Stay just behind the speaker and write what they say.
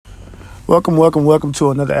Welcome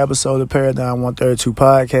to another episode of Paradigm 132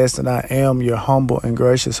 Podcast, and I am your humble and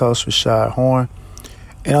gracious host, Rashad Horn.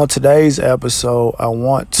 And on today's episode, I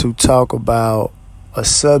want to talk about a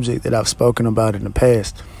subject that I've spoken about in the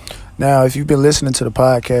past. Now, if you've been listening to the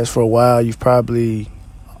podcast for a while, you've probably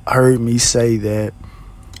heard me say that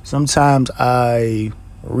sometimes I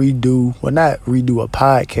not redo a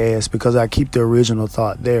podcast because I keep the original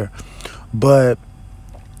thought there. But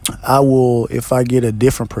I will, if I get a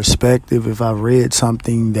different perspective, if I read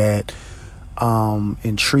something that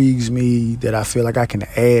intrigues me, that I feel like I can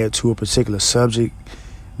add to a particular subject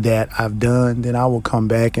that I've done, then I will come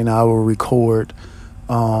back and I will record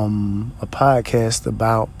a podcast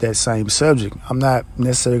about that same subject. I'm not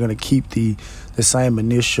necessarily going to keep the same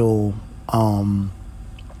initial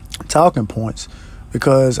talking points,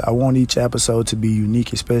 because I want each episode to be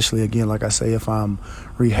unique, especially, again, like I say, if I'm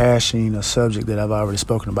rehashing a subject that I've already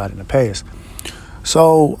spoken about in the past.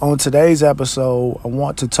 So on today's episode, I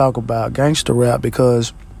want to talk about gangster rap,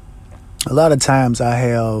 because a lot of times I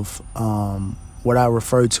have what I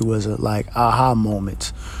refer to as aha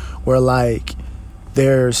moments, where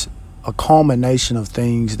there's a culmination of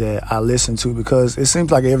things that I listen to, because it seems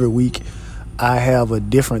like every week I have a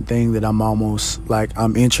different thing that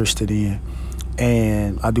I'm interested in.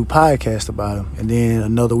 And I do podcasts about them. And then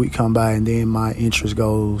another week come by, and then my interest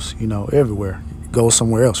goes, everywhere. It goes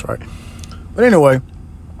somewhere else, right? But anyway,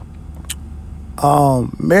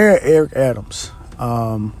 Mayor Eric Adams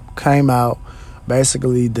came out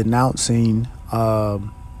basically denouncing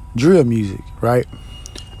drill music, right?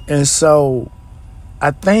 And so I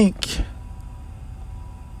think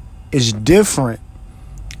it's different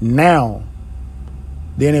now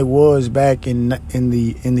than it was back in the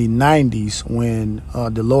 90s, when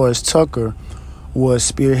Dolores Tucker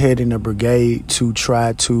was spearheading a brigade to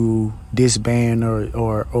try to disband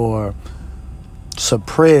or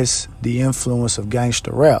suppress the influence of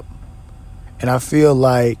gangster rap. And I feel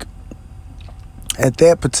like at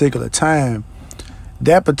that particular time,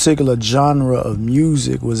 that particular genre of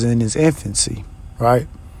music was in its infancy, right?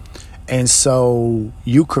 And so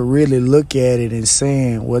you could really look at it and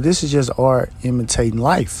saying, well, this is just art imitating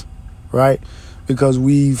life, right? Because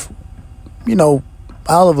we've,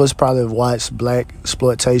 all of us probably have watched black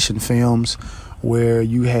exploitation films where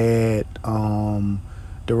you had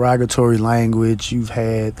derogatory language, you've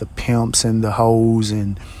had the pimps and the hoes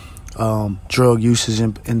and drug usage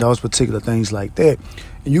and those particular things like that.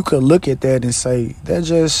 And you could look at that and say, they're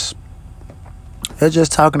just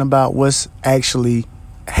talking about what's actually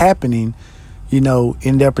happening,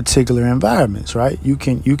 in their particular environments, right? You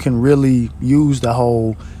can really use the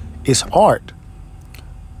whole, it's art.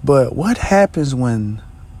 But what happens when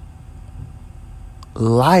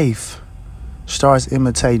life starts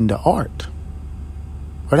imitating the art?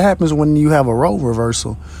 What happens when you have a role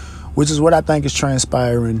reversal, which is what I think is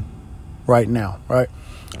transpiring right now, right?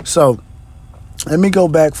 So let me go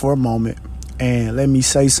back for a moment and let me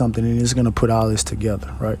say something, and it's going to put all this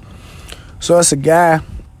together, right? So it's a guy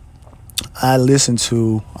I listen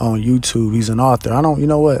to on YouTube. He's an author.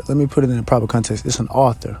 Let me put it in the proper context. It's an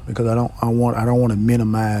author, because I don't want to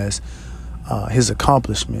minimize his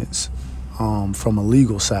accomplishments from a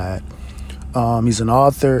legal side. He's an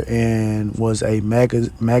author and was a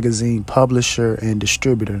magazine publisher and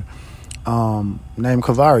distributor named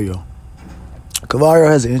Cavario. Cavario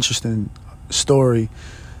has an interesting story,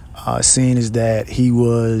 seeing is that he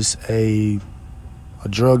was a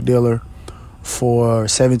drug dealer for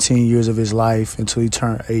 17 years of his life until he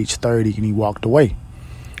turned age 30 and he walked away.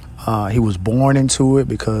 He was born into it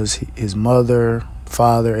because his mother,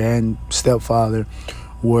 father, and stepfather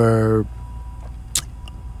were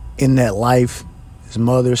in that life. His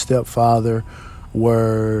mother, stepfather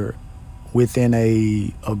were within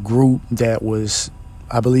a group that was,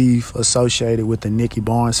 I believe, associated with the Nicky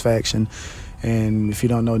Barnes faction. And if you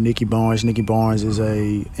don't know Nicky Barnes is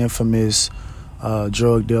a infamous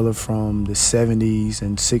drug dealer from the 70s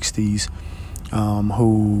and 60s,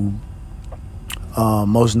 who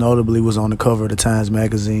most notably was on the cover of the Times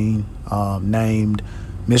magazine, named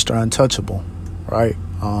Mr. Untouchable, right?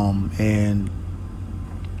 And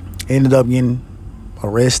ended up getting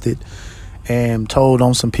arrested and told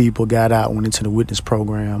on some people, got out, went into the witness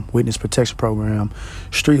protection program,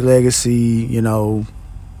 street legacy,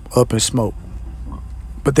 up in smoke.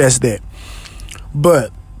 But that's that.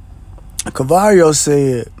 But Cavario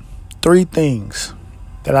said three things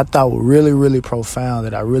that I thought were really, really profound,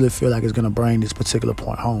 that I really feel like is going to bring this particular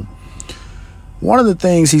point home. One of the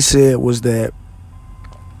things he said was that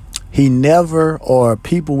he never, or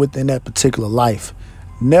people within that particular life,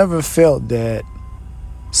 never felt that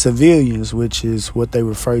civilians, which is what they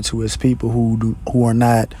refer to as people who are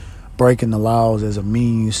not breaking the laws as a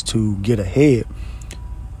means to get ahead,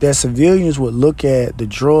 that civilians would look at the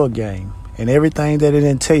drug game and everything that it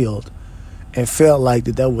entailed and felt like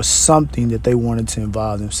that was something that they wanted to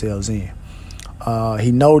involve themselves in.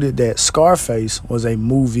 He noted that Scarface was a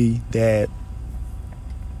movie that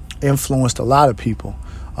influenced a lot of people.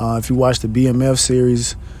 If you watch the BMF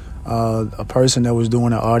series, a person that was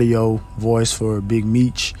doing an audio voice for Big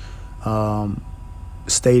Meech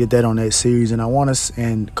stated that on that series, and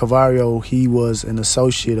Cavario, he was an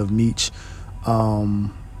associate of Meech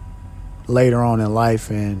later on in life,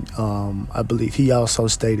 and I believe he also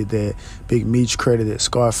stated that Big Meech credited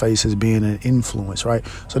Scarface as being an influence, right?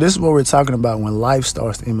 So this is what we're talking about when life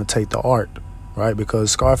starts to imitate the art, right?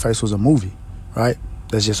 Because Scarface was a movie, right?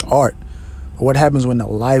 That's just art. But what happens when the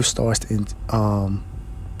life starts to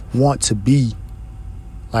want to be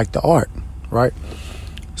like the art, right?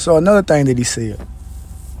 So another thing that he said,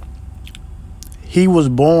 he was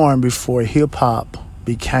born before hip-hop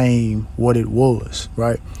became what it was,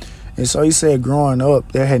 right? And so he said growing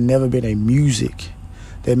up, there had never been a music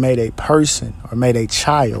that made a person or made a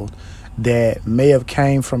child that may have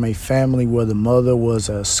came from a family where the mother was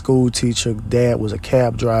a school teacher, dad was a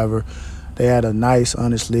cab driver. They had a nice,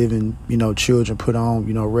 honest living, children put on,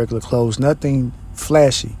 regular clothes, nothing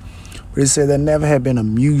flashy. But he said there never had been a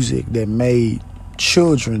music that made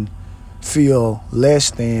children feel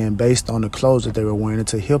less than based on the clothes that they were wearing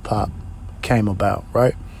until hip-hop came about,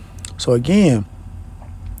 right? So again,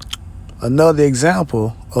 another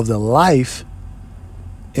example of the life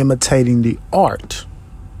imitating the art,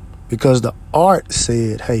 because the art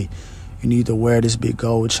said, hey, you need to wear this big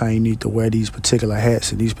gold chain, you need to wear these particular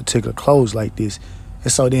hats and these particular clothes like this.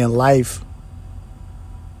 And so then life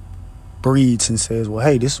breeds and says, well,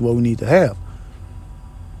 hey, this is what we need to have.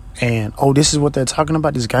 And, this is what they're talking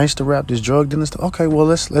about, this gangster rap, this drug dealing stuff. Okay, well,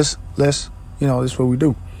 let's this is what we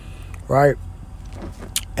do, right?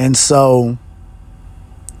 And so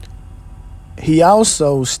he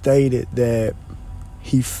also stated that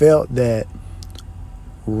he felt that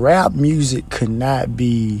rap music could not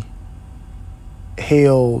be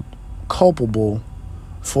held culpable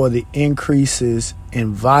for the increases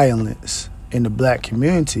in violence in the black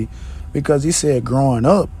community, because he said growing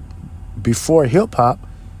up before hip-hop,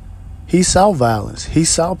 he saw violence. He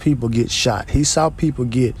saw people get shot. He saw people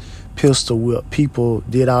get pistol whipped. People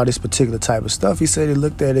did all this particular type of stuff. He said he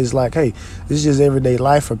looked at it as like, hey, this is just everyday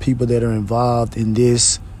life for people that are involved in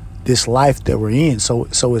this life that we're in. So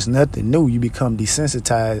it's nothing new. You become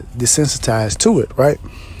desensitized to it, right?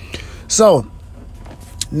 So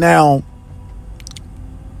now,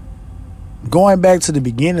 going back to the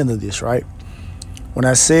beginning of this, right? When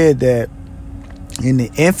I said that in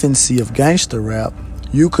the infancy of gangster rap,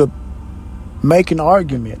 you could make an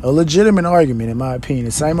argument, a legitimate argument, in my opinion,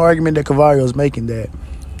 the same argument that Cavario is making, that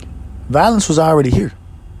violence was already here.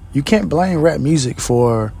 You can't blame rap music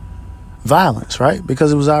for violence, right?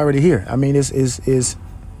 Because it was already here. I mean, it's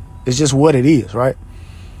just what it is, right?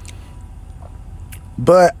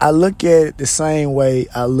 But I look at it the same way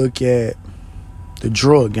I look at the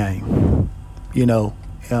drug game,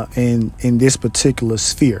 in this particular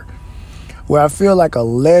sphere, where I feel like a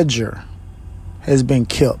ledger has been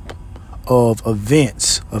kept of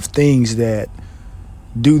events, of things that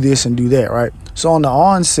do this and do that, right? So on the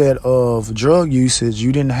onset of drug usage,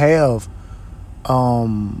 you didn't have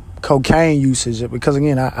cocaine usage, because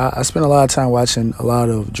again, I spent a lot of time watching a lot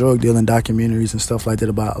of drug dealing documentaries and stuff like that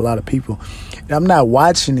about a lot of people. And I'm not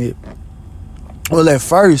watching it. Well, at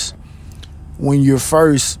first, when you're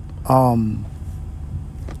first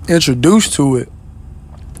introduced to it,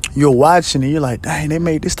 you're watching it, you're like, dang, they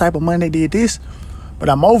made this type of money, they did this. But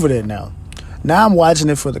I'm over that now. Now I'm watching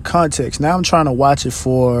it for the context. Now I'm trying to watch it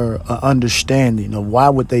for an understanding of why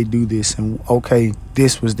would they do this, and okay,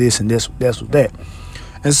 this was this and this was that.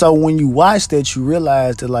 And so when you watch that, you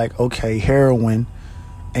realize that, like, okay, heroin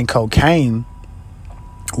and cocaine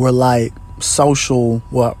were like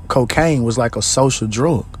cocaine was like a social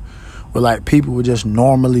drug, where like people would just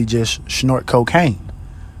normally just snort cocaine,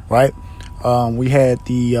 right? We had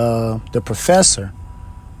the professor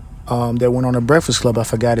that went on the Breakfast Club. I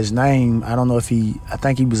forgot his name. I don't know if I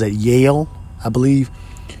think he was at Yale, I believe.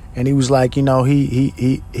 And he was like,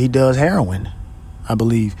 he does heroin, I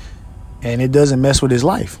believe. And it doesn't mess with his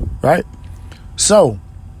life, right? So,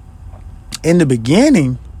 in the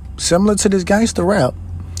beginning, similar to this gangster rap,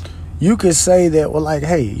 you could say that, well, like,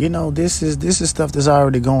 hey, this is stuff that's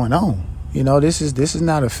already going on. This is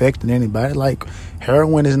not affecting anybody. Like,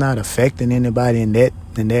 heroin is not affecting anybody in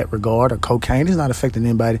that regard, or cocaine is not affecting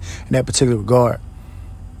anybody in that particular regard.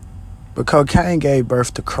 But cocaine gave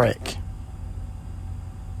birth to crack.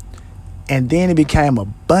 And then it became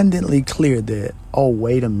abundantly clear that, oh,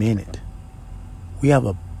 wait a minute. We have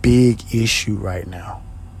a big issue right now.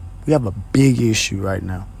 We have a big issue right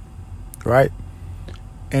now. Right?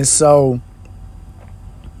 And so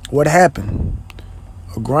what happened?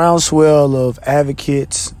 A groundswell of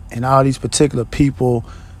advocates and all these particular people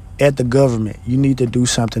at the government. You need to do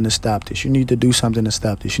something to stop this. You need to do something to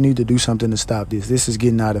stop this. You need to do something to stop this. This is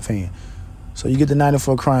getting out of hand. So you get the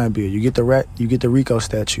 94 crime bill. You get the RICO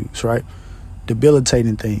statutes, right?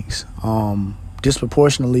 Debilitating things.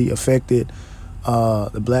 Disproportionately affected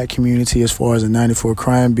the black community as far as the 94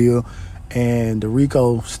 crime bill. And the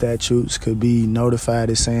RICO statutes could be notified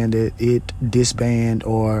as saying that it disbanded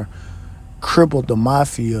or crippled the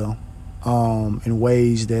mafia in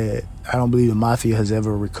ways that I don't believe the mafia has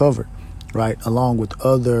ever recovered, right? Along with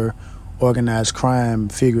other organized crime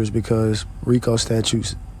figures, because RICO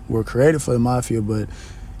statutes were created for the mafia, but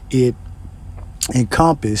it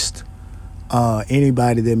encompassed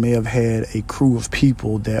anybody that may have had a crew of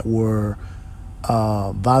people that were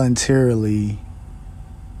voluntarily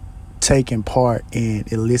taking part in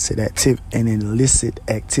illicit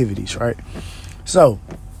activities, right? So,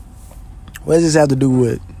 what does this have to do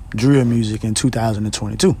with drill music in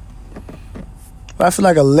 2022? Well, I feel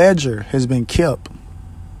like a ledger has been kept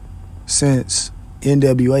since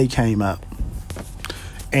NWA came out.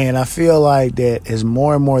 And I feel like that as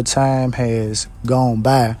more and more time has gone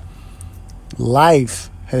by, life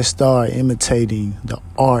has started imitating the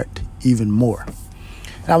art even more.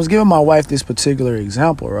 And I was giving my wife this particular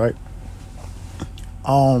example, right?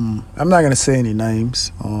 I'm not going to say any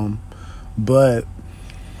names, but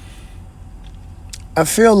I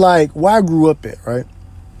feel like where I grew up at, right?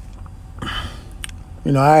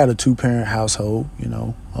 You know, I had a 2-parent household. You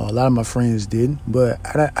know, a lot of my friends didn't, but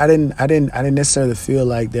I didn't necessarily feel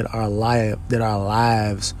like that our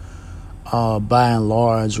lives, by and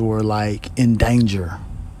large, were like in danger,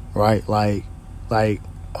 right? Like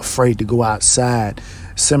afraid to go outside,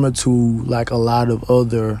 similar to like a lot of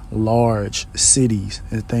other large cities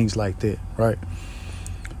and things like that, right?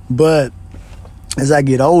 But as I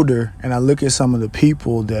get older and I look at some of the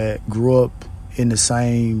people that grew up in the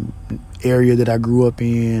same area that I grew up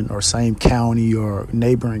in, or same county or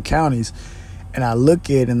neighboring counties, and I look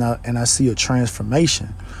at it and I see a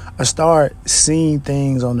transformation. I start seeing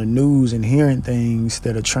things on the news and hearing things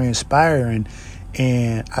that are transpiring,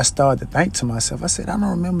 and I start to think to myself, I said, I don't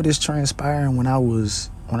remember this transpiring when I was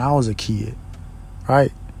a kid,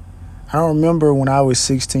 right? I don't remember when I was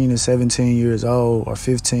 16 and 17 years old or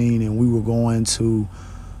 15 and we were going to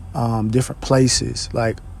different places,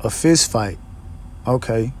 like a fist fight.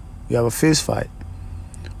 Okay, you have a fist fight.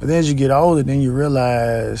 But then as you get older, then you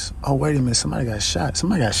realize, oh, wait a minute, somebody got shot.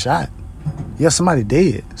 Yeah, somebody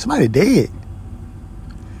dead.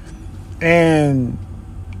 And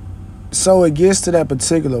so it gets to that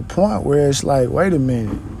particular point where it's like, wait a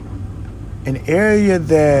minute. An area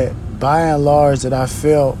that, by and large, that I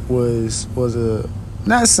felt was a,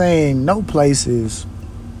 not saying no place is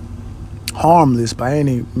harmless by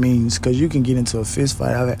any means, because you can get into a fist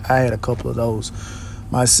fight. I had a couple of those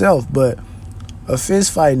myself, but a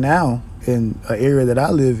fist fight now in an area that I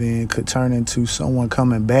live in could turn into someone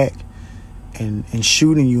coming back and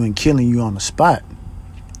shooting you and killing you on the spot,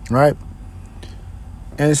 right?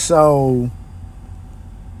 And so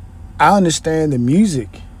I understand the music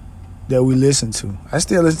that we listen to. I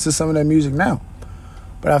still listen to some of that music now,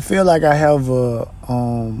 but I feel like I have a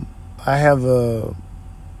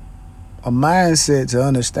mindset to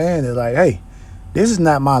understand that, like, hey, this is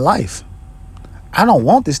not my life. I don't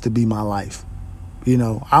want this to be my life. You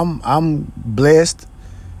know, I'm blessed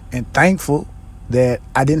and thankful that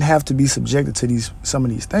I didn't have to be subjected to some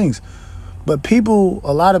of these things. But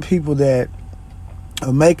a lot of people that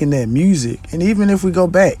are making that music, and even if we go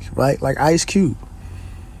back, right, like Ice Cube,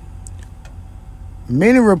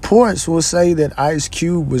 many reports will say that Ice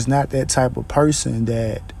Cube was not that type of person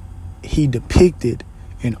that he depicted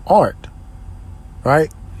in art,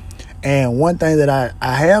 right? And one thing that I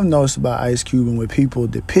have noticed about Ice Cube, and when people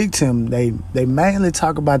depict him, they mainly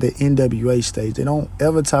talk about the NWA stage. They don't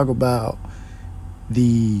ever talk about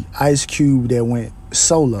the Ice Cube that went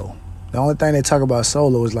solo. The only thing they talk about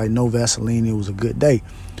solo is like No Vaseline, it was a good day.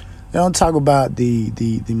 They don't talk about the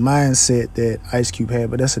mindset that Ice Cube had,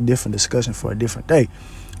 but that's a different discussion for a different day.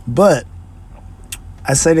 But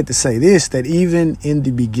I say that to say this, that even in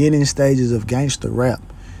the beginning stages of gangster rap,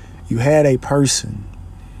 you had a person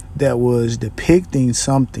that was depicting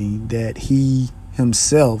something that he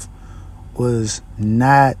himself was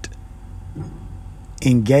not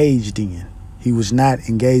engaged in. He was not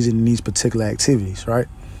engaged in these particular activities, right?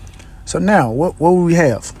 So now, what will we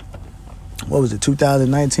have? what was it,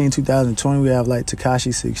 2019, 2020, we have like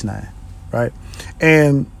Tekashi 6ix9ine, right?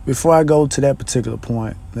 And before I go to that particular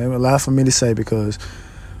point, there's a lot for me to say because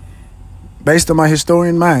based on my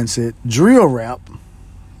historian mindset, drill rap,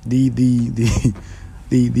 the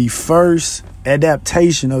first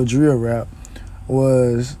adaptation of drill rap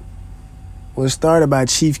was started by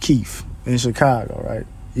Chief Keef in Chicago, right?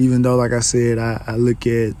 Even though, like I said, I look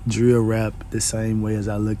at drill rap the same way as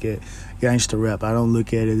I look at gangster rap. I don't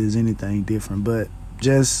look at it as anything different. But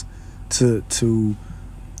just to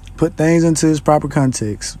put things into its proper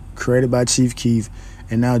context, created by Chief Keef,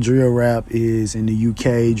 and now drill rap is in the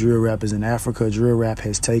UK, drill rap is in Africa. Drill rap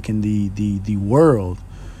has taken the world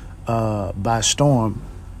by storm,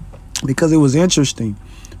 because it was interesting,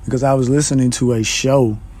 because I was listening to a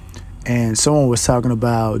show and someone was talking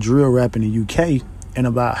about drill rap in the UK and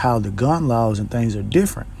about how the gun laws and things are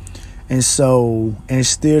different. And so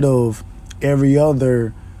instead of every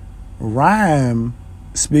other rhyme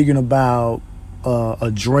speaking about a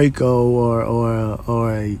Draco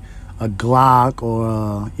or a Glock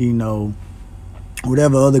or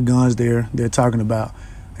whatever other guns they're talking about,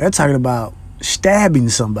 they're talking about stabbing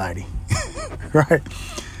somebody, right?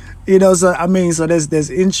 So I mean, so that's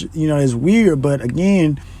it's weird, but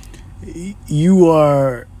again, you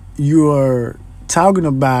are talking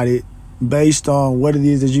about it based on what it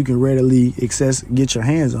is that you can readily get your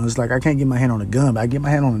hands on. It's like I can't get my hand on a gun, but I get my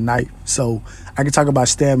hand on a knife, so I can talk about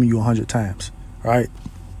stabbing you 100 times, right?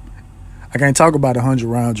 I can't talk about a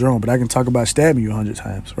 100-round drum, but I can talk about stabbing you 100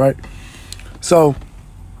 times, right? So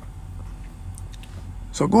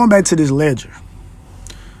going back to this ledger.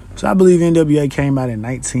 So I believe NWA came out in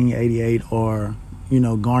 1988, or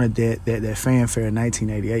garnered that fanfare in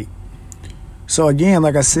 1988. So again,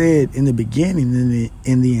 like I said in the beginning,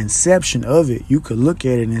 in the inception of it, you could look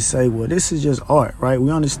at it and say, well, this is just art, right?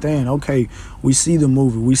 We understand, okay, we see the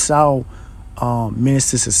movie. We saw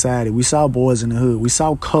Menace to Society. We saw Boys in the Hood. We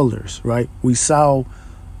saw Colors, right? We saw,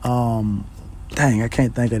 I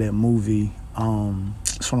can't think of that movie.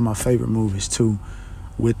 It's one of my favorite movies too,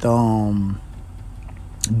 with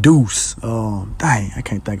Deuce. I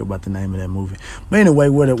can't think about the name of that movie. But anyway,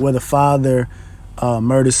 where the father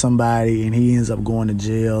murders somebody and he ends up going to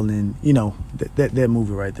jail, and that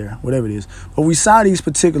movie right there, whatever it is. But we saw these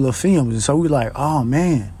particular films, and so we're like, oh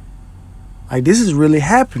man, like this is really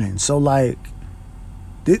happening. So like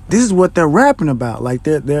this is what they're rapping about. Like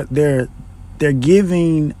they're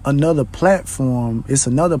giving another platform. It's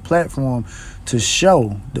another platform to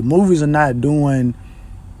show. The movies are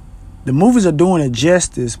doing it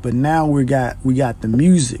justice, but now we got the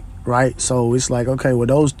music, right? So it's like, okay,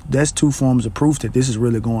 well that's two forms of proof that this is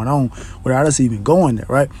really going on without us even going there,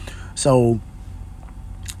 right? So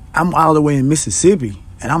I'm all the way in Mississippi,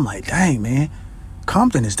 and I'm like, dang man,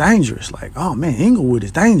 Compton is dangerous. Like, oh man, Inglewood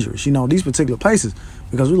is dangerous. These particular places,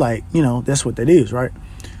 because we're like, that's what that is, right?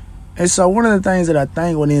 And so one of the things that I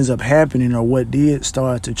think what ends up happening, or what did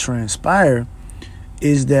start to transpire,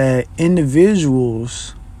 is that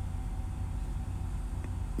individuals,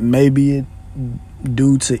 maybe it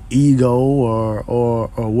due to ego or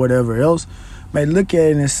whatever else, may look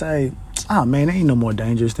at it and say, oh man, they ain't no more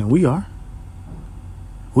dangerous than we are.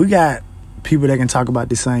 We got people that can talk about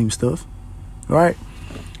the same stuff, right?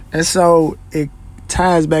 And so it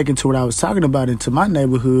ties back into what I was talking about, into my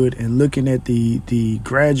neighborhood, and looking at the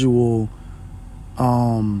gradual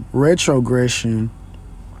retrogression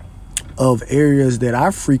of areas that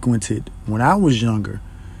I frequented when I was younger,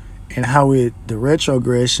 and how the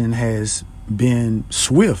retrogression has been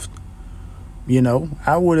swift.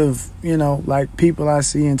 I would have, like people I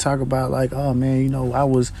see and talk about, like, oh man, I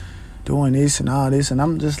was doing this and all this, and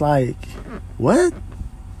I'm just like, what?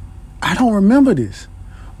 I don't remember this.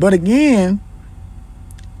 But again,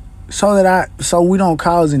 so we don't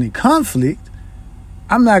cause any conflict,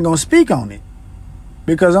 I'm not gonna speak on it,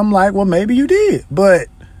 because I'm like, well, maybe you did, but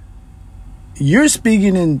you're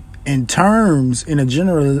speaking in terms, in a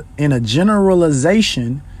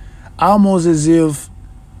generalization, almost as if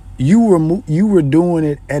you were doing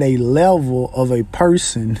it at a level of a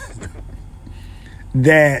person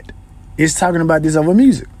that is talking about this over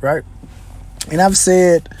music, right? And I've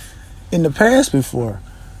said in the past before,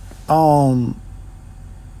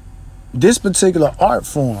 this particular art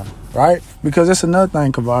form, right? Because that's another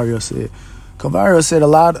thing Cavario said. Cavario said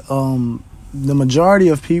the majority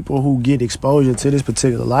of people who get exposure to this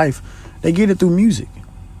particular life, they get it through music.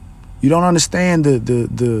 You don't understand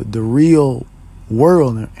the real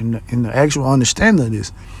world and the actual understanding of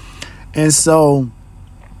this. And so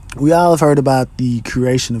we all have heard about the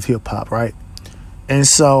creation of hip hop, right? And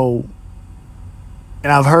so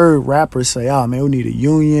And I've heard rappers say, "Oh man, we need a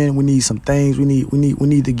union. We need some things. We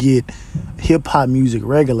need to get hip hop music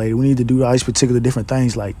regulated. We need to do all these particular different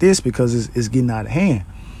things like this because it's getting out of hand."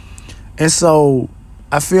 And so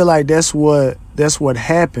I feel like that's what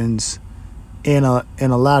happens in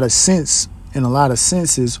a lot of senses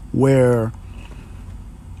where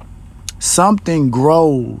something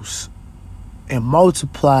grows and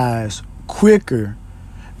multiplies quicker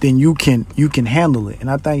then you can handle it. And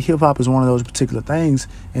I think hip hop is one of those particular things.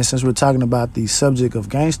 And since we're talking about the subject of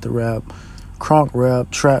gangster rap, crunk rap,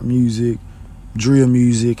 trap music, drill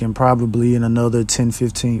music, and probably in another 10,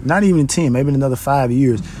 15, not even 10, maybe in another 5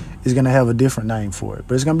 years, is going to have a different name for it.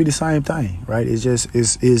 But it's going to be the same thing, right? It's just,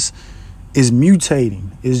 it's mutating.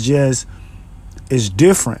 It's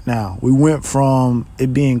different now. We went from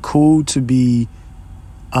it being cool to be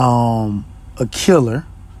a killer.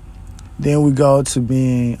 Then we go to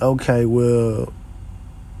being, okay, well,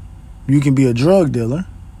 you can be a drug dealer,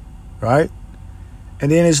 right?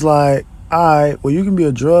 And then it's like, all right, well, you can be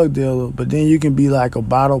a drug dealer, but then you can be like a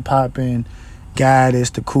bottle popping guy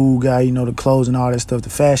that's the cool guy, you know, the clothes and all that stuff,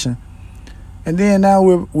 the fashion. And then now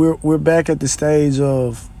we're back at the stage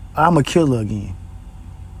of I'm a killer again,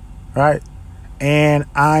 right? And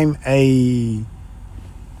I'm a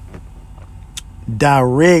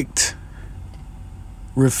direct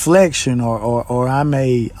reflection or I'm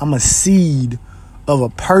a seed of a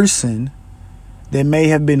person that may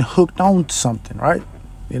have been hooked on to something, right?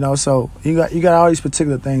 You know, so you got all these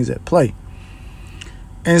particular things at play.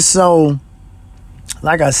 And so,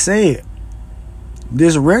 like I said,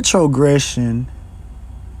 this retrogression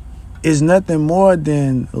is nothing more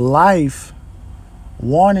than life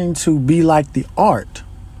wanting to be like the art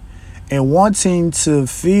and wanting to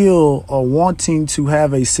feel or wanting to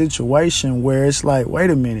have a situation where it's like, wait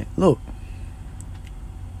a minute, look,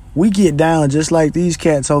 we get down just like these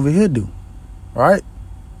cats over here do, right?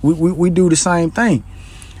 We do the same thing.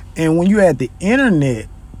 And when you add the internet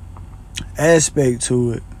aspect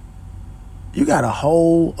to it, you got a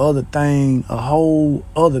whole other thing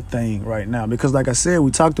right now. Because like I said,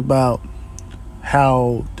 we talked about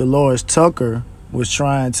how Dolores Tucker was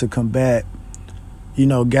trying to combat, you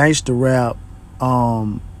know, gangster rap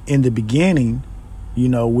in the beginning, you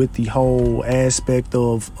know, with the whole aspect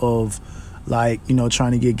of like, you know,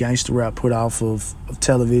 trying to get gangster rap put off of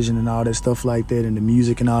television and all that stuff like that, and the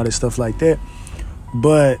music and all that stuff like that.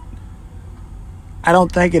 But I don't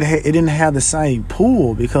think it didn't have the same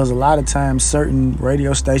pull, because a lot of times certain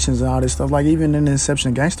radio stations and all this stuff, like even in the inception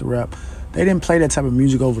of gangster rap, they didn't play that type of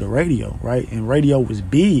music over the radio, right? And radio was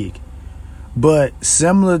big. But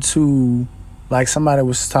similar to, like, somebody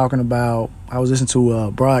was talking about, I was listening to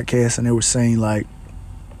a broadcast and they were saying, like,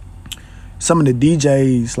 some of the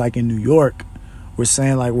DJs, like in New York, were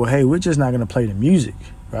saying, like, well, hey, we're just not going to play the music,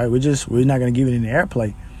 right? We're not going to give it any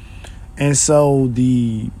airplay. And so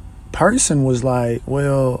the person was like,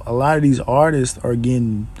 well, a lot of these artists are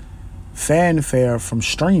getting fanfare from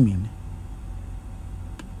streaming,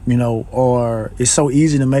 you know, or it's so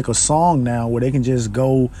easy to make a song now where they can just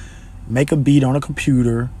go make a beat on a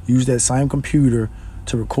computer, use that same computer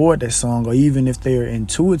to record that song, or even if they're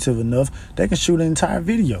intuitive enough, they can shoot an entire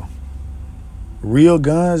video. Real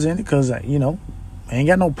guns in it, because, you know, ain't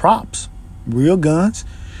got no props. Real guns,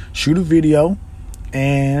 shoot a video,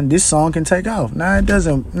 and this song can take off. Now it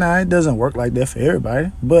doesn't work like that for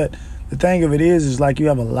everybody, but the thing of it is like you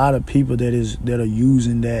have a lot of people that are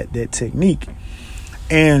using that technique.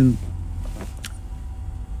 And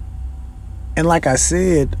like I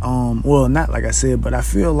said, well, not like I said, but I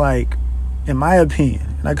feel like, in my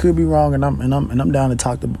opinion, and I could be wrong, and I'm down to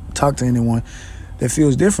talk to anyone that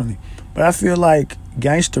feels differently, but I feel like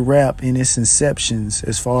gangster rap in its inceptions,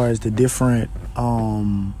 as far as the different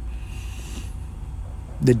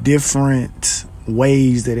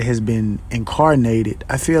ways that it has been incarnated,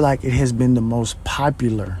 I feel like it has been the most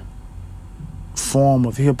popular form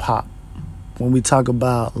of hip hop when we talk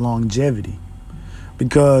about longevity.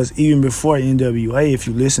 Because even before NWA, if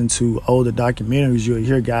you listen to older documentaries, you'll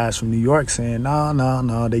hear guys from New York saying,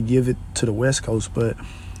 no, they give it to the West Coast. But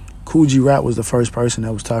Kool G Rap was the first person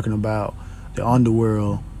that was talking about the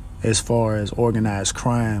underworld as far as organized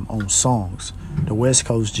crime on songs. The West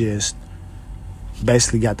Coast just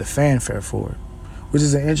basically got the fanfare for it, which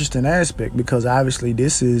is an interesting aspect, because obviously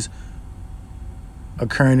this is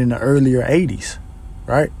occurring in the earlier 80s,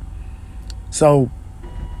 right? So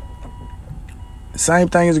the same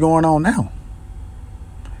thing is going on now.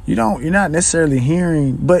 You're not necessarily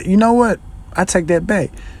hearing, but you know what? I take that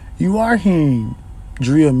back. You are hearing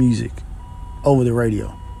drill music over the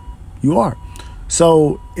radio. You are.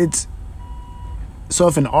 So if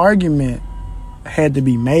an argument had to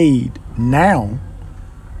be made now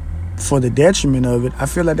for the detriment of it, I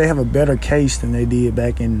feel like they have a better case than they did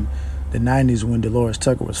back in the 90s when Dolores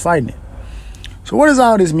Tucker was fighting it. So what does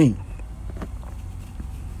all this mean?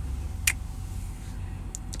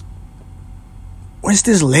 What's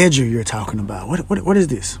this ledger you're talking about? What is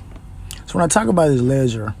this? So when I talk about this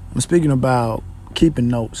ledger, I'm speaking about keeping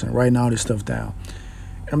notes and writing all this stuff down.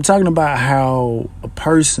 And I'm talking about how a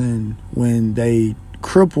person, when they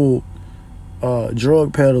cripple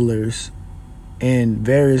drug peddlers in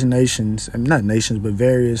various nations, and not nations, but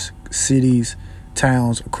various cities,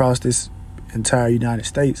 towns across this entire United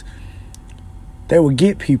States, they would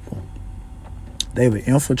get people. They would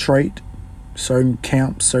infiltrate certain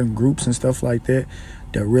camps, certain groups and stuff like that.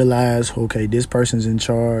 They'll realize, okay, this person's in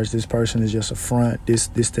charge, this person is just a front, this,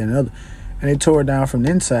 that, and other. And they tore it down from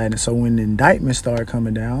the inside. And so when the indictments started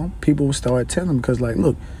coming down, people would start telling them, because like,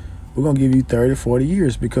 look, we're going to give you 30, 40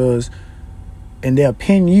 years because, and they'll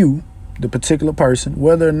pin you, the particular person,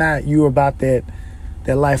 whether or not you're about that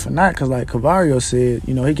life or not. Because like Cavario said,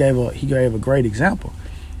 you know, he gave a great example.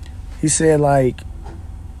 He said like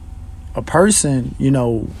a person, you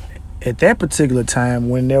know, at that particular time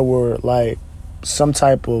when there were like some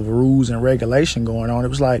type of rules and regulation going on, it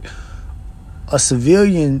was like a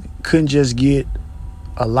civilian couldn't just get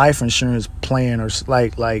a life insurance plan, or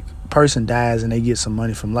like person dies and they get some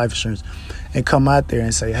money from life insurance and come out there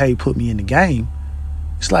and say, hey, put me in the game.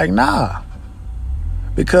 It's like, nah,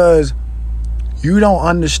 because you don't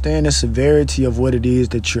understand the severity of what it is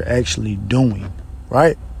that you're actually doing,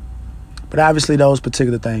 right? But obviously those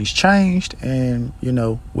particular things changed, and you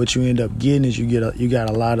know what you end up getting is you got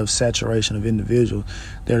a lot of saturation of individuals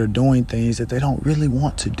that are doing things that they don't really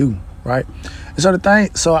want to do, right?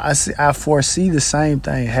 And so I foresee the same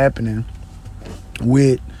thing happening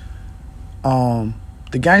with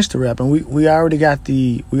the gangster rap, and we already got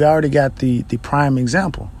the prime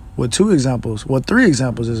example. Well, three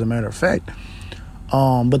examples as a matter of fact.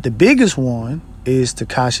 But the biggest one is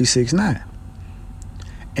Tekashi 6ix9ine.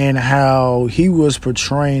 And how he was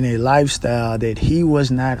portraying a lifestyle that he was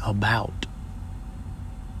not about.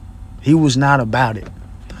 He was not about it.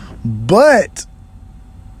 But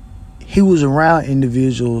he was around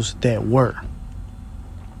individuals that were.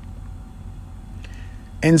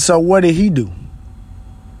 And so what did he do?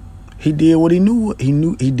 He did what he knew.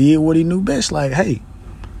 He did what he knew best. Like, hey,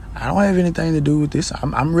 I don't have anything to do with this.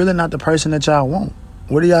 I'm really not the person that y'all want.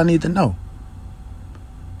 What do y'all need to know?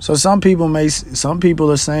 So some people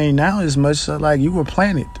are saying now as much like you were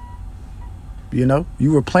planted. You know,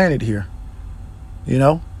 you were planted here. You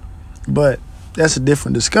know, but that's a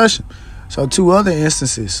different discussion. So two other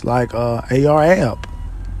instances like AR-AB,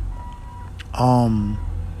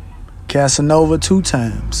 Casanova 2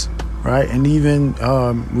 times, right, and even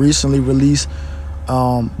recently released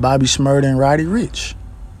Bobby Shmurda and Roddy Ricch,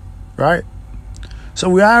 right. So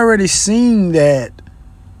we already seen that.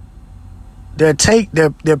 They're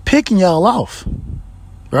picking y'all off,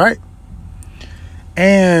 right?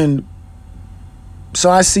 And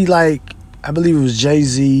so I see, like, I believe it was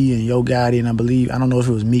Jay-Z and Yo Gotti, and I don't know if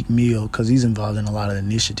it was Meek Mill, because he's involved in a lot of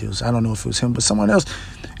initiatives. I don't know if it was him, but someone else.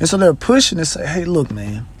 And so they're pushing and say, hey, look,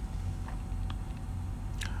 man,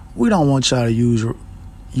 we don't want y'all to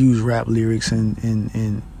use rap lyrics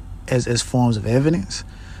in as forms of evidence,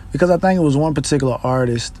 because I think it was one particular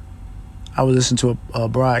artist I was listening to a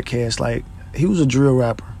broadcast, like, he was a drill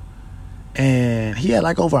rapper, and he had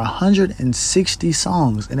like over 160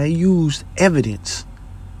 songs, and they used evidence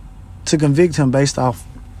to convict him based off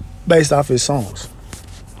his songs.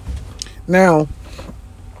 Now,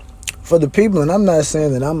 for the people, and I'm not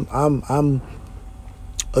saying that I'm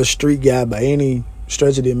a street guy by any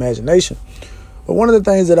stretch of the imagination, but one of the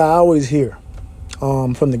things that I always hear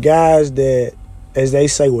from the guys that, as they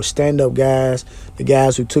say, were stand-up guys, the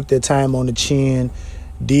guys who took their time on the chin,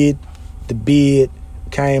 did the bid,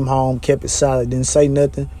 came home, kept it solid, didn't say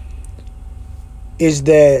nothing, is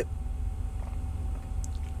that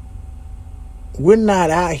we're not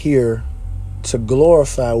out here to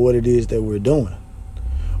glorify what it is that we're doing.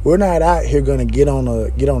 We're not out here going to get on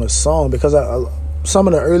a song, because some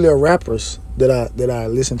of the earlier rappers that I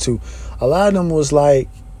listened to, a lot of them was like,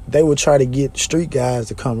 they would try to get street guys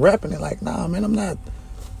to come rap, and they're like, nah, man, I'm not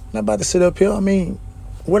about to sit up here. I mean,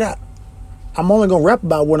 I'm only going to rap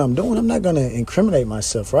about what I'm doing. I'm not going to incriminate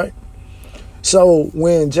myself, right? So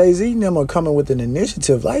when Jay-Z and them are coming with an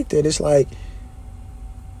initiative like that, it's like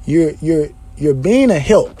you're being a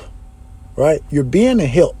help, right? You're being a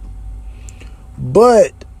help.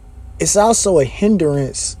 But it's also a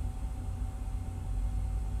hindrance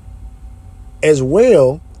as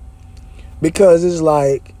well, because it's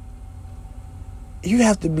like you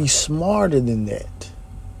have to be smarter than that.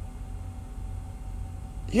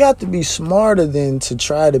 You have to be smarter than to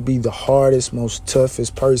try to be the hardest, most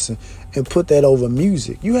toughest person and put that over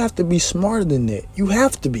music. You have to be smarter than that. You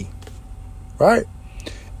have to be. Right?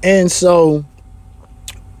 And so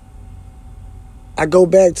I go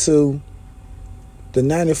back to the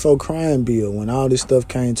 94 crime bill when all this stuff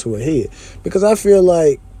came to a head. Because I feel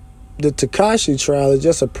like the Tekashi trial is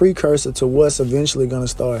just a precursor to what's eventually going to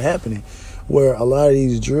start happening, where a lot of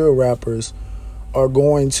these drill rappers are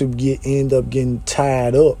going to end up getting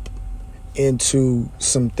tied up into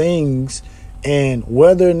some things, and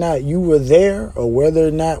whether or not you were there or whether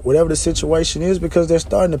or not whatever the situation is, because they're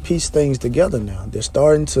starting to piece things together now. They're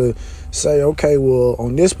starting to say, okay, well,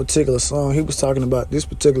 on this particular song, he was talking about this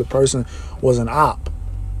particular person was an op.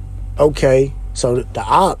 Okay, so the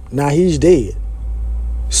op, now he's dead.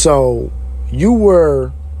 So you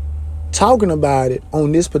were talking about it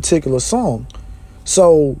on this particular song.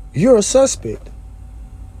 So you're a suspect.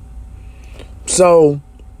 So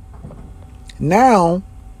now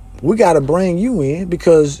we got to bring you in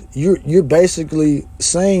because you're basically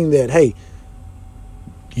saying that, hey,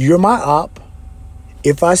 you're my op.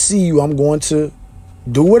 If I see you, I'm going to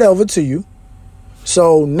do whatever to you.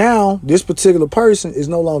 So now this particular person is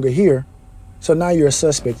no longer here. So now you're a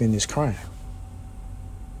suspect in this crime.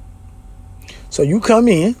 So you come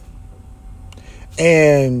in,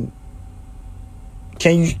 and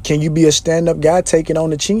can you be a stand-up guy, take it on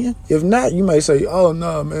the chin? If not, you may say, oh,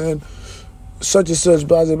 no, man, such and such,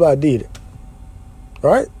 blah, blah, blah, did it.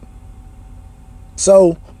 Right?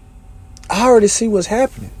 So I already see what's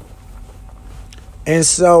happening. And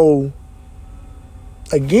so,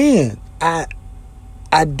 again, I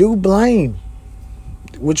do blame,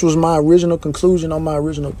 which was my original conclusion on my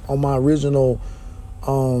original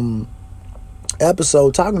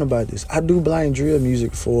episode talking about this. I do blame drill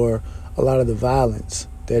music for a lot of the violence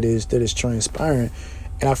that is transpiring.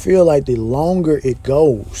 And I feel like the longer it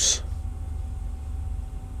goes,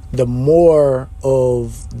 the more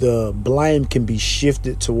of the blame can be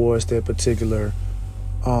shifted towards that particular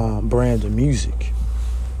brand of music.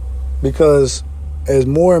 Because as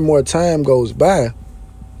more and more time goes by,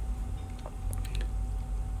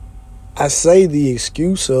 I say the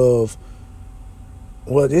excuse of,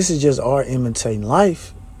 well, this is just art imitating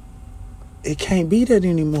life. It can't be that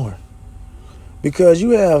anymore. Because you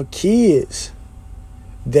have kids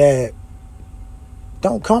that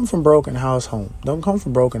don't come from broken homes, don't come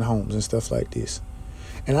from broken homes and stuff like this.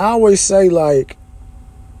 And I always say, like,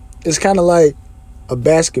 it's kind of like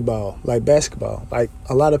basketball. Like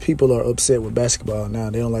a lot of people are upset with basketball now.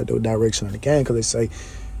 They don't like the direction of the game because they say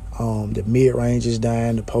the mid-range is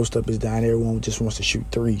dying, the post-up is dying. Everyone just wants to shoot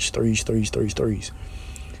threes.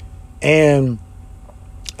 And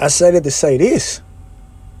I say that to say this.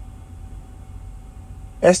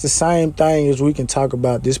 That's the same thing as we can talk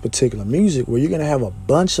about this particular music, where you're going to have a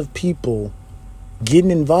bunch of people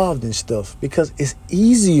getting involved in stuff because it's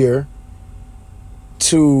easier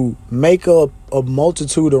to make up a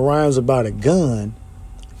multitude of rhymes about a gun.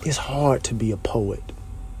 It's hard to be a poet.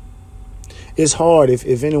 It's hard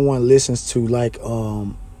if anyone listens to like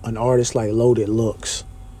an artist like Loaded Lux,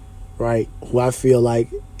 right? Who I feel like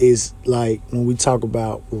is like, when we talk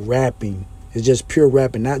about rapping, it's just pure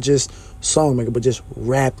rapping, not just song maker, but just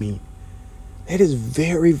rapping. It is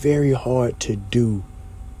very, very hard to do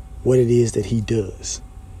what it is that he does.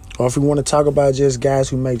 Or if we want to talk about just guys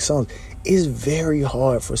who make songs, it's very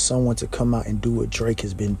hard for someone to come out and do what Drake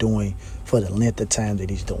has been doing for the length of time that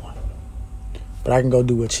he's doing. But I can go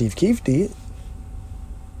do what Chief Keef did.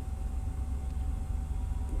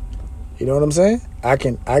 You know what I'm saying? I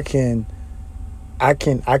can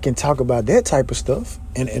talk about that type of stuff,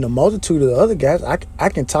 and a multitude of the other guys, I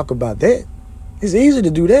can talk about that. It's easy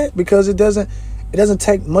to do that because it doesn't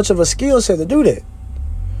take much of a skill set to do that.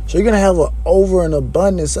 So you're gonna have an over and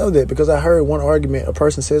abundance of that. Because I heard one argument, a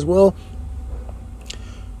person says, "Well,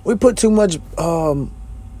 we put too much,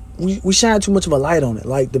 we shine too much of a light on it.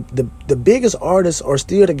 Like the biggest artists are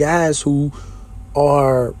still the guys who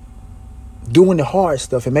are doing the hard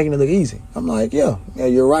stuff and making it look easy." I'm like, yeah,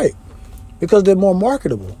 you're right. Because they're more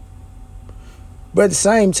marketable. But at the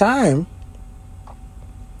same time,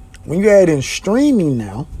 when you add in streaming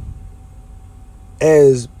now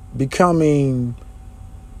as becoming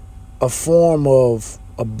a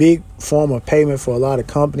big form of payment for a lot of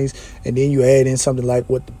companies, and then you add in something like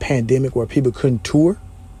what the pandemic, where people couldn't tour,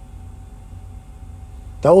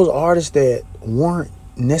 those artists that weren't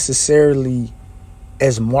necessarily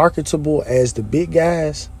as marketable as the big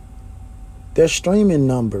guys, their streaming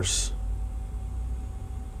numbers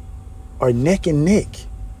are neck and neck.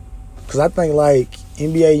 Because I think like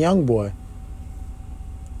NBA YoungBoy,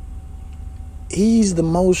 he's the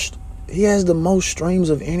most he has the most streams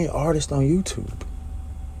of any artist on YouTube.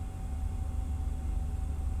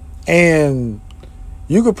 And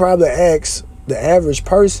you could probably ask the average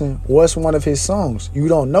person what's one of his songs. You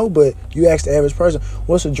don't know, but you ask the average person,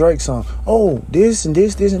 what's a Drake song? Oh, this and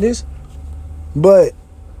this, this and this. But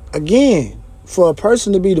again, for a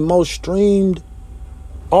person to be the most streamed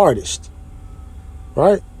artist,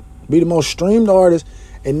 right? Be the most streamed artist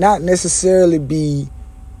and not necessarily be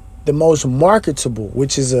the most marketable,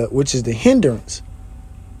 which is the hindrance.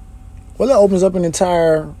 Well, it opens up an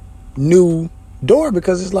entire new door,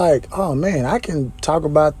 because it's like, oh man, I can talk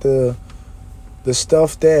about the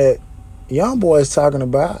stuff that YoungBoy is talking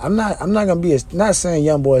about. I'm not gonna be not saying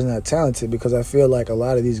YoungBoy is not talented, because I feel like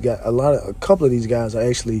a couple of these guys are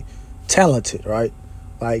actually talented, right?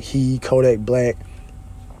 Like Kodak Black,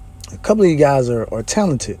 a couple of these guys are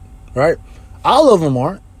talented, right? All of them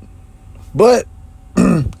aren't, but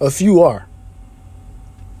a few are.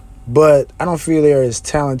 But I don't feel they're as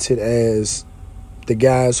talented as the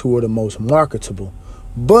guys who are the most marketable.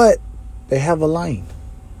 But they have a lane.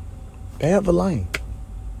 They have a lane.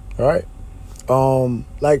 All right?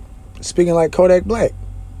 Like, speaking like Kodak Black,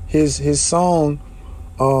 his song,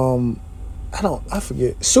 I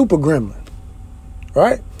forget, Super Gremlin,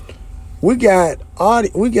 right? We got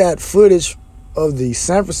footage of the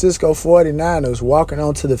San Francisco 49ers walking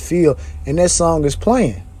onto the field, and that song is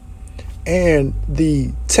playing. And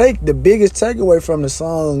the biggest takeaway from the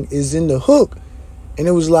song is in the hook. And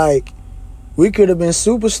it was like, we could have been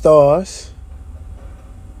superstars.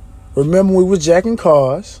 Remember, we was jacking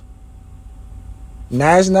cars.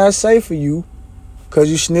 Now it's not safe for you because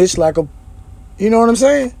you snitched like a, you know what I'm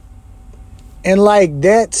saying? And like,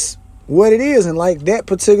 that's what it is. And like, that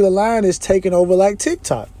particular line is taking over like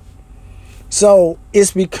TikTok. So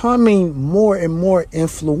it's becoming more and more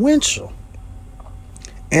influential.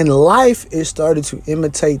 And life is starting to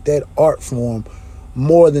imitate that art form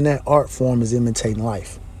more than that art form is imitating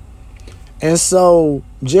life. And so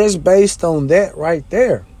just based on that right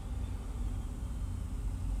there,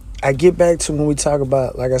 I get back to when we talk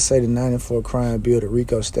about, like I say, the 94 crime bill, the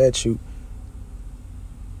RICO statute.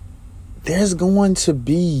 There's going to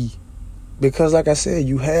be, because like I said,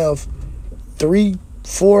 you have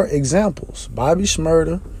 3-4 examples: Bobby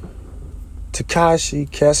Shmurda, Tekashi,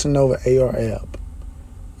 Casanova, AR-Ab.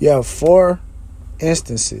 You have 4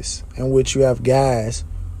 instances in which you have guys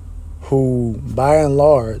who, by and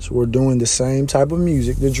large, were doing the same type of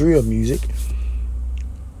music, the drill music.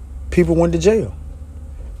 People went to jail.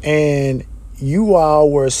 And you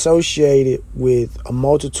all were associated with a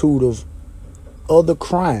multitude of other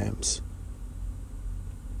crimes.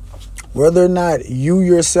 Whether or not you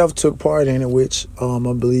yourself took part in it, which I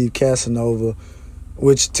believe Casanova,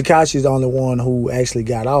 which Tekashi is the only one who actually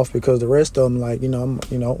got off, because the rest of them, like, I'm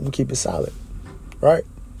keep it solid, right?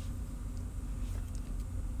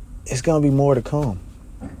 It's gonna be more to come,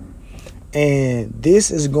 and this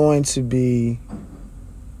is going to be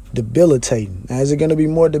debilitating. Now, is it going to be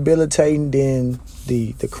more debilitating than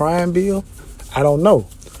the crime bill? I don't know,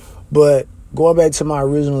 but going back to my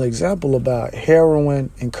original example about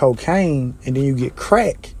heroin and cocaine, and then you get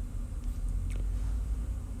crack.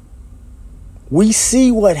 We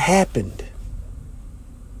see what happened.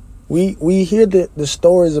 We hear the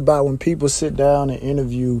stories about when people sit down and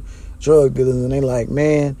interview drug dealers, and they like,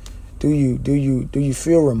 man, do you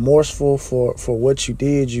feel remorseful for what you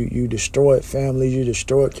did? You destroyed families, you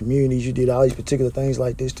destroyed communities, you did all these particular things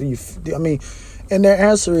like this. And their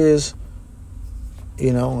answer is,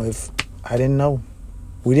 if I didn't know,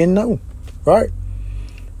 we didn't know, right?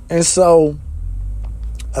 And so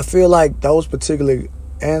I feel like those particular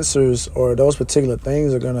answers or those particular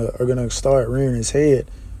things are gonna start rearing its head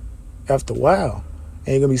after a while. And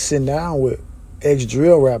you're gonna be sitting down with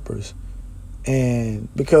ex-drill rappers, and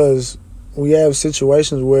because we have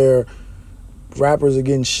situations where rappers are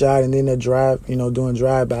getting shot and then they're doing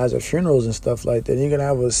drive-bys at funerals and stuff like that, and you're gonna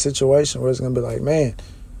have a situation where it's gonna be like, man,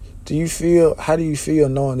 how do you feel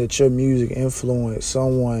knowing that your music influenced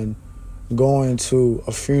someone going to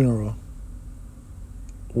a funeral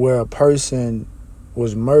where a person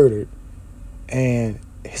was murdered and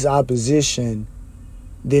his opposition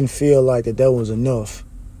didn't feel like that was enough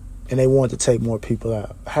and they wanted to take more people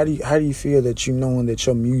out? How do you feel that knowing that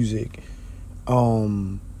your music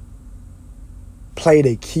played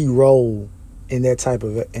a key role in that type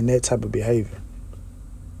of behavior?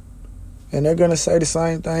 And they're gonna say the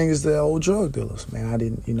same thing as the old drug dealers. Man, I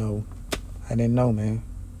didn't know, man.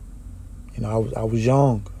 I was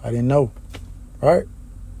young. I didn't know, right?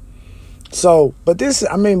 So, but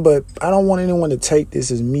I don't want anyone to take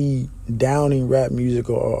this as me downing rap music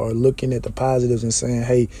or looking at the positives and saying,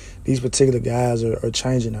 hey, these particular guys are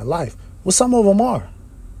changing their life. Well, some of them are.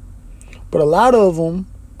 But a lot of them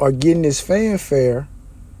are getting this fanfare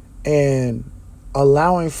and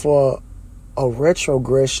allowing for a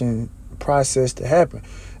retrogression process to happen.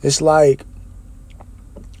 It's like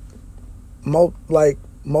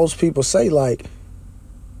most people say, like,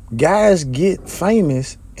 guys get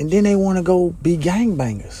famous and then they want to go be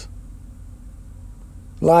gangbangers.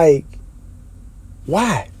 Like,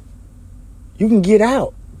 why? You can get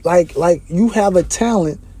out. Like you have a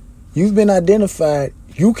talent. You've been identified.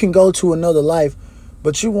 You can go to another life,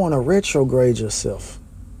 but you want to retrograde yourself.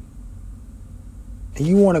 And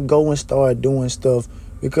you want to go and start doing stuff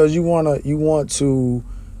because you want to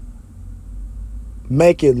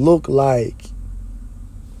make it look like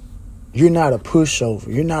you're not a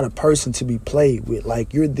pushover. You're not a person to be played with.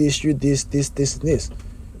 Like, you're this, and this.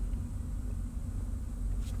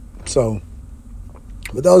 So,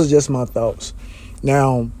 but those are just my thoughts.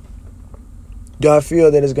 Now, do I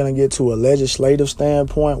feel that it's going to get to a legislative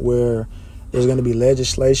standpoint where there's going to be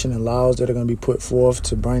legislation and laws that are going to be put forth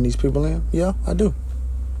to bring these people in? Yeah, I do.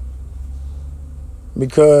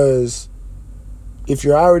 Because if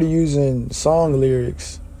you're already using song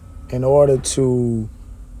lyrics in order to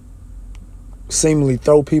seemingly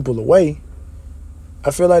throw people away,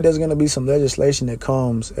 I feel like there's going to be some legislation that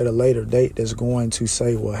comes at a later date that's going to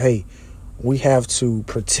say, well, hey, we have to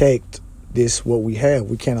protect this, what we have.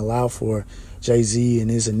 We can't allow for Jay-Z and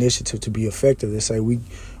his initiative to be effective. They say we're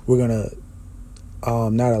going to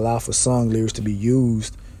not allow for song lyrics to be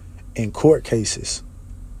used in court cases,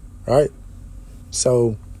 right?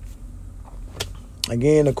 So,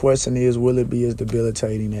 again, the question is, will it be as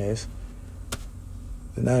debilitating as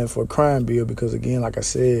the 94 crime bill? Because, again, like I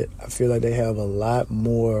said, I feel like they have a lot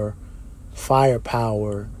more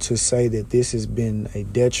firepower to say that this has been a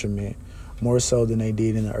detriment, more so than they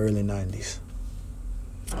did in the early 90s.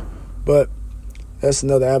 But that's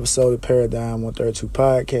another episode of Paradigm 132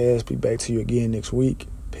 Podcast. Be back to you again next week.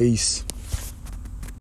 Peace.